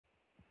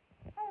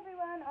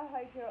everyone, I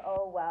hope you're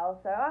all well.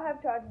 So I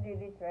have tried to do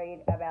this read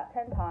about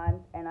 10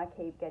 times and I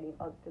keep getting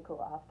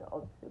obstacle after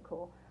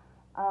obstacle.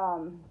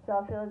 So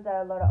I feel as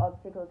though a lot of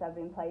obstacles have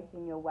been placed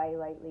in your way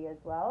lately as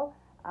well.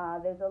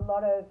 There's a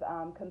lot of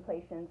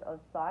completions of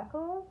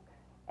cycles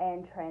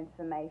and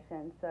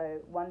transformation, so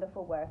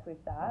wonderful work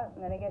with that.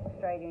 I'm going to get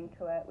straight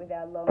into it with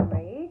our long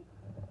read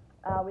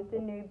with the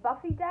new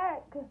Buffy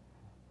deck.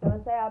 So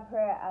we'll say our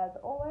prayer as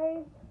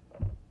always.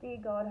 Dear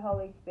God,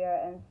 Holy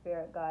Spirit and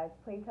Spirit Guides,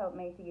 please help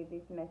me to give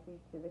this message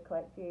to the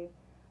collective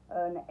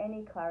on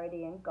any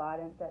clarity and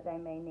guidance that they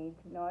may need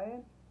to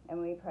know.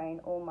 And we pray in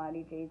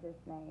Almighty Jesus'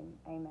 name.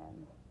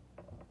 Amen.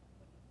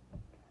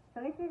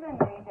 So this is a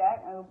new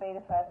deck, and it will be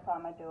the first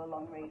time I do a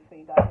long read for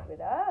you guys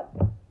with it.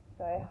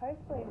 So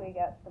hopefully we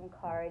get some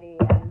clarity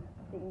and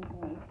things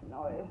you need to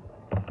know.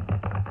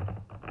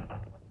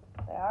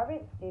 They are a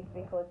bit stiff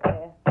because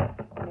they're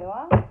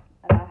newer,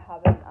 and I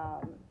haven't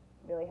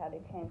really had a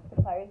chance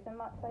to play with them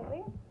much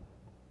lately.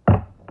 I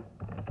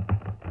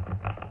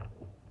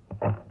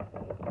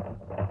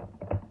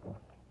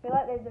feel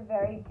like there's a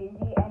very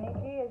busy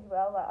energy as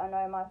well. Like I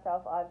know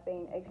myself, I've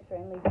been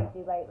extremely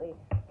busy lately,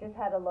 just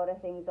had a lot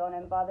of things on,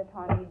 and by the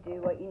time you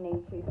do what you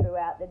need to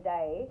throughout the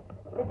day's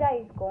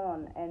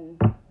gone, and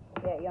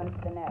yeah, you're on to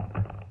the next.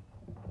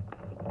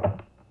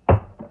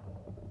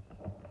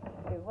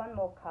 Do one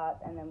more cut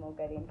and then we'll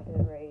get into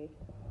the read.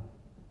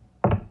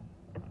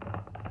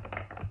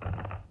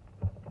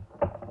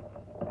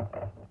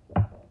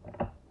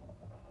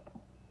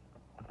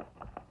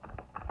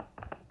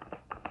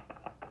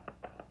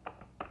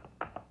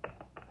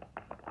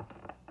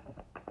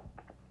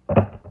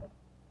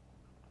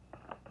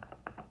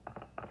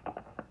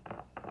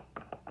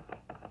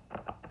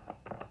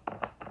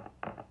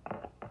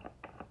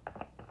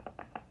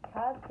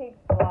 Cards keep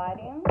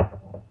sliding.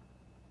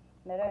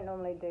 They don't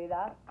normally do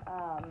that.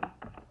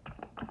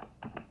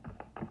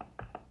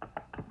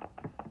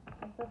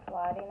 What's the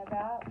sliding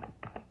about?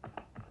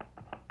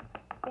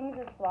 Things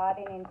are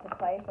sliding into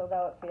place,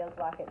 although it feels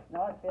like it's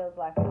not. It feels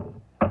like it's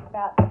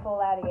about to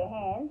fall out of your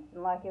hands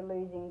and like you're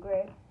losing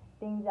grip.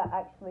 Things are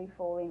actually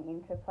falling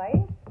into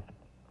place.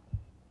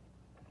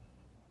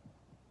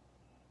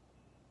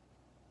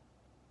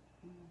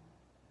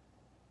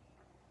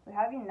 We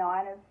have your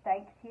 9 of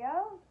stakes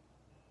here.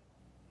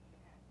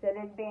 So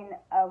there's been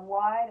a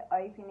wide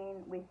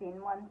opening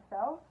within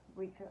oneself,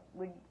 which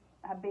would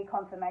be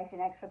confirmation,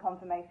 extra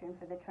confirmation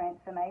for the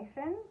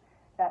transformation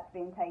that's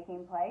been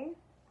taking place.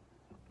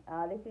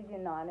 This is your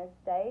 9 of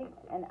stakes,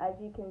 and as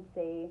you can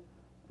see,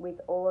 with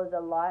all of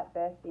the light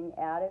bursting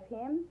out of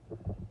him,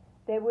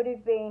 there would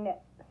have been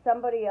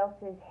somebody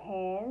else's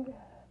hand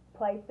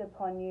placed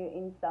upon you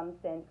in some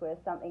sense where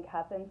something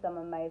happened.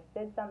 Someone may have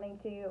said something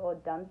to you or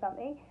done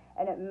something,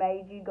 and it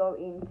made you go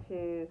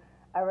into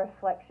a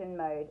reflection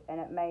mode, and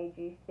it made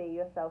you see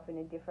yourself in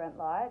a different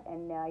light,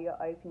 and now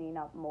you're opening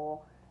up more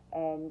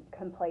and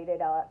completed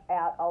out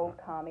old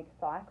karmic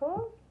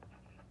cycles.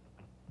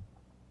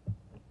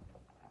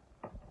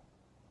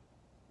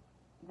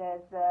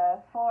 There's the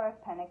 4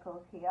 of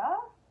Pentacles here,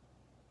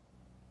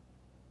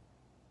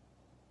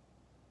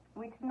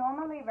 which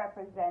normally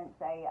represents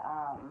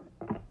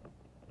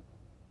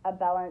a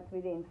balance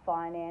within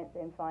finance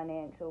and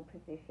financial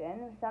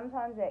position.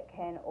 Sometimes it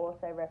can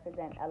also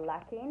represent a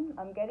lacking.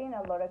 I'm getting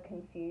a lot of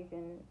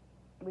confusion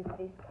with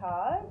this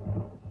card.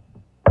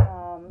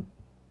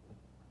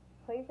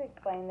 Please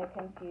explain the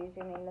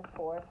confusion in the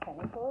 4 of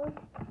Pentacles.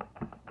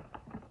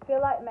 I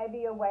feel like maybe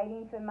you're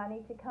waiting for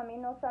money to come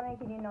in or something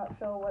and you're not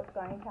sure what's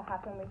going to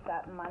happen with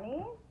that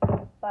money.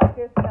 But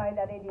just know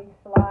that it is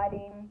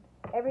sliding,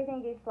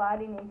 everything is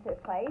sliding into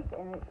place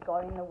and it's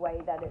going the way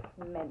that it's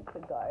meant to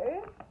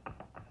go.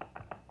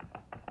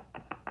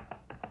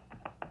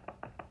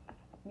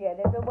 Yeah,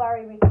 there's a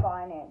worry with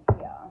finance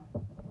here.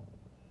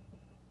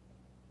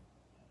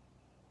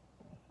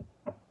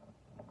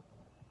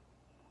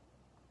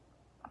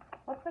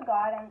 What's the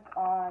guidance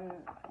on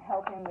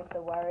helping with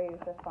the worry with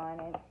the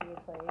finance here,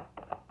 please?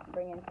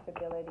 Bringing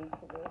stability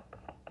to this.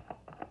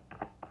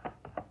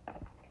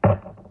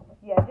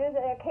 Yeah, just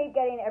keep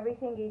getting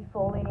everything is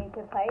falling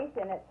into place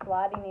and it's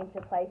sliding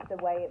into place the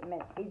way it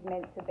is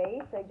meant to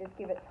be. So just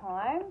give it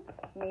time.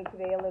 You need to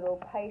be a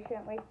little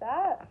patient with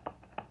that.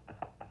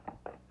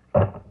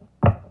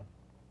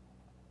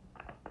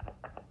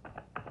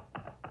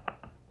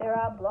 There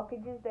are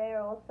blockages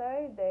there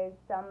also. There's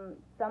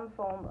some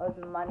form of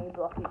money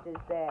blockages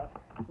there,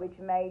 which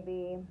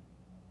maybe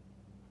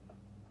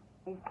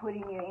is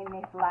putting you in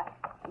this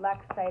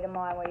lack state of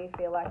mind where you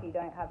feel like you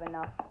don't have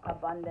enough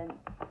abundance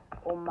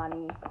or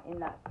money in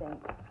that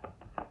sense.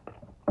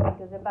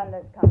 Because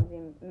abundance comes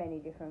in many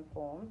different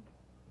forms.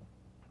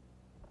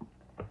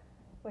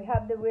 We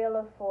have the Wheel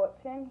of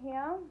Fortune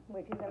here,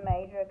 which is a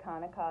major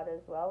arcana card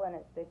as well, and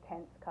it's the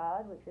 10th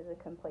card, which is a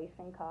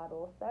completion card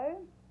also.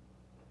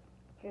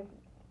 Just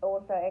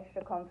also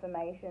extra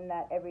confirmation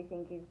that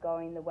everything is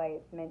going the way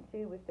it's meant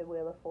to with the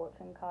Wheel of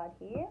Fortune card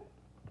here.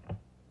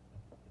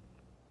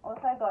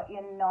 Also got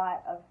your Knight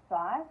of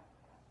Scythes,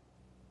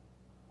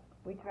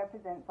 which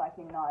represents like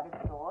your Knight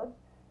of Swords.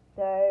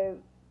 So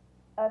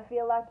I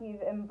feel like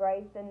you've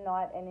embraced a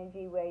Knight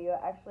energy where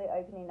you're actually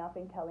opening up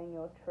and telling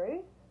your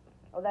truth.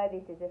 Although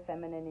this is a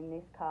feminine in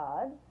this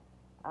card,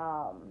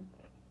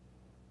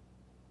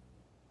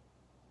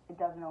 it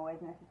doesn't always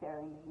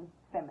necessarily mean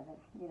feminine,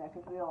 you know,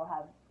 because we all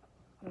have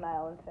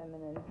male and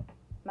feminine,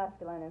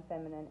 masculine and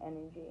feminine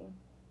energy.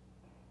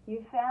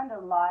 You found a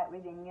light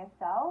within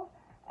yourself,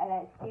 and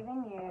it's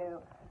given you,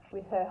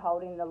 with her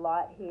holding the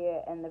light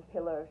here and the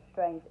pillar of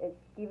strength, it's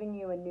given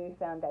you a new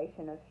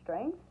foundation of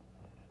strength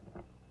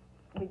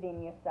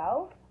within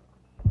yourself.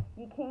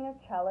 Your King of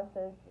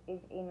Chalices is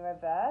in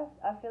reverse.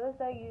 I feel as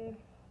though you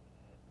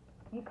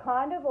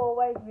kind of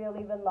always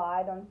really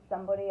relied on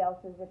somebody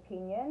else's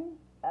opinion,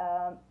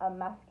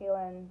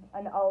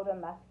 an older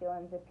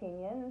masculine's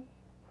opinion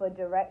for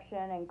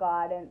direction and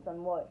guidance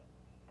on what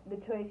the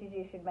choices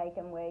you should make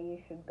and where you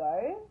should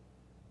go.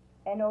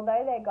 And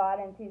although their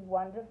guidance is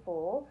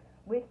wonderful,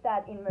 with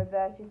that in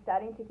reverse, you're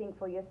starting to think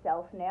for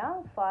yourself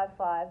now.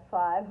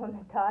 555 on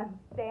the time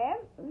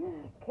stamp.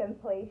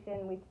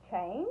 Completion with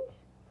change.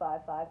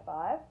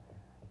 555.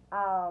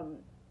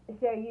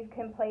 So you've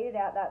completed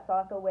out that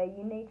cycle where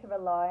you need to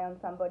rely on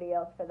somebody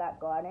else for that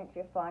guidance.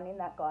 You're finding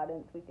that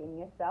guidance within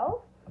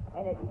yourself,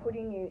 and it's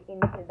putting you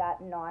into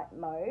that Knight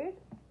mode.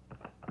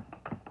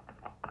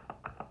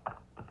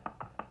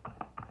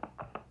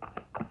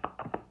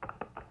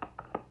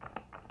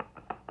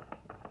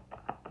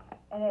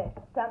 And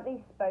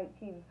something spoke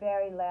to you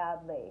very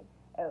loudly.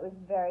 It was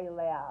very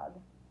loud.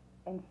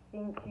 And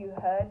since you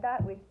heard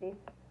that with this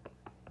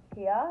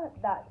here,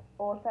 that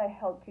also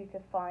helped you to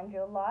find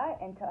your light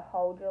and to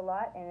hold your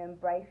light and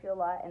embrace your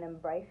light and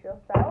embrace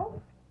yourself,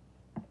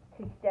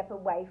 to step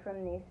away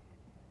from this.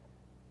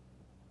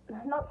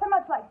 Not so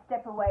much like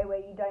step away where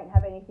you don't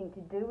have anything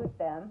to do with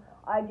them.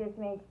 I just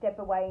mean step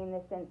away in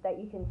the sense that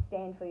you can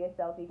stand for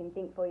yourself, you can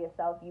think for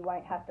yourself, you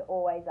won't have to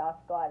always ask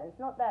guidance.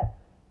 Not that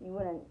you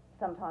wouldn't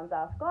sometimes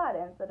ask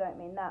guidance, I don't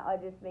mean that. I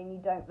just mean you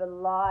don't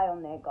rely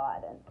on their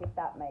guidance, if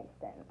that makes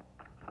sense.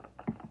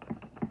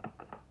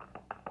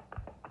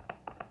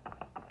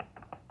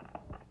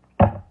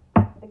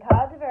 The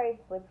cards are very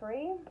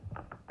slippery.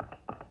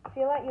 I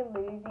feel like you're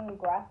losing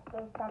grasp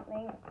of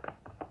something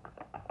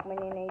when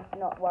you need to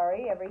not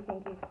worry.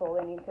 Everything is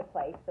falling into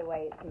place the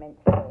way it's meant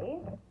to be.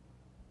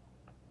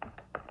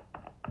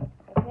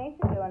 I need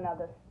to do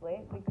another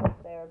split because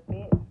they're a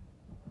bit,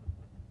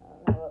 I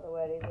don't know what the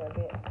word is, they're a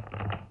bit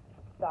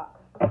stuck.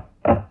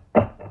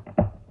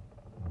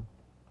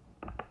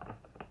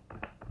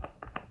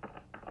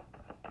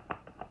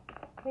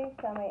 Please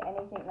tell me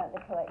anything that the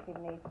collective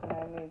needs to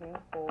know moving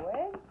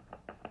forward.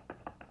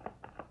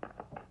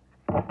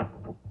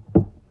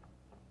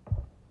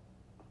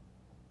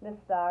 The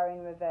Star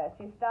in reverse.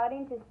 You're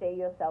starting to see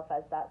yourself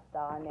as that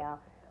star now.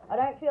 I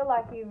don't feel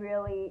like you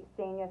really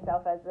seen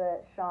yourself as a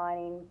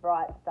shining,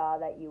 bright star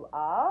that you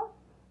are,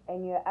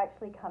 and you're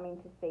actually coming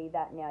to see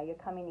that now. You're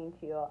coming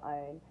into your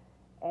own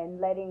and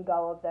letting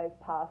go of those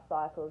past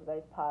cycles,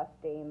 those past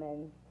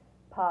demons,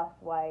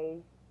 past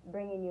ways,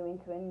 bringing you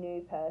into a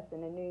new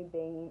person, a new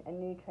being, a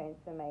new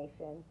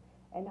transformation,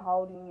 and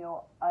holding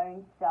your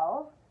own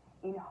self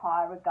in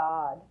high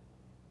regard.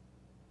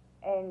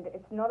 And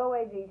it's not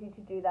always easy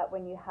to do that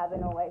when you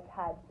haven't always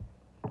had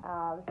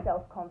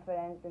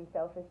self-confidence and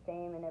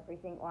self-esteem and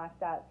everything like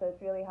that. So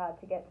it's really hard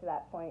to get to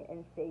that point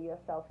and see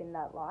yourself in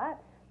that light.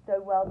 So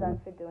well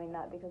done for doing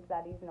that, because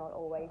that is not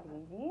always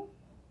easy.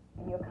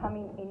 And you're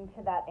coming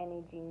into that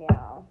energy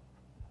now.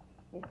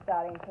 You're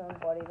starting to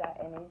embody that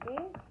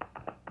energy.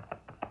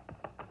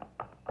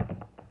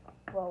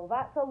 Well,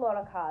 that's a lot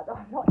of cards.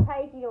 I'm not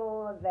taking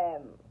all of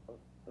them.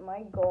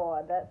 My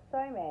God, that's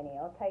so many.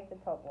 I'll take the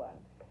top one.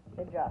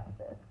 The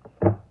Justice.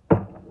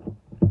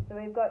 So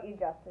we've got your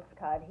Justice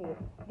card here.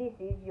 This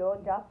is your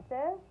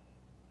justice,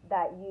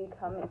 that you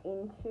come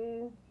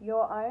into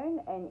your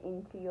own and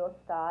into your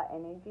star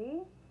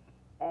energy,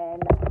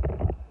 and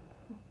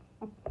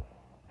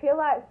feel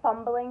like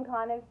fumbling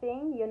kind of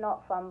thing. You're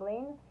not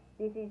fumbling.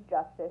 This is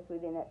justice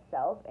within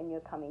itself, and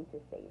you're coming to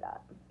see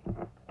that.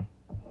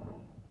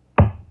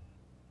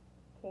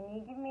 Can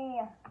you give me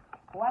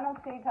one or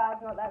two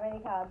cards, not that many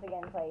cards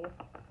again, please?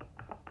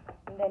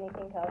 And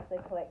anything else the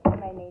collective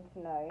may need to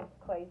know.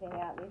 Closing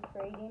out this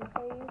reading,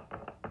 please.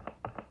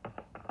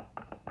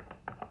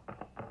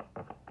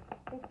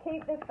 Just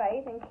keep the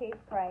faith and keep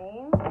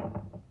praying.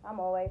 I'm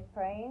always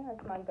praying.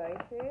 That's my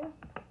go-to.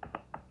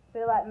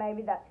 Feel like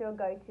maybe that's your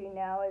go-to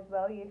now as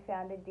well. You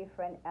found a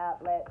different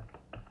outlet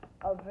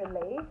of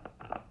relief.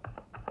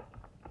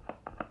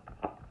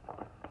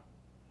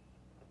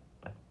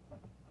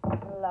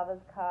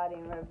 Lover's card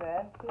in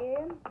reverse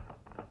here.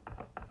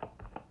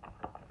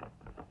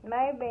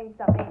 May have been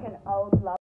something, an old love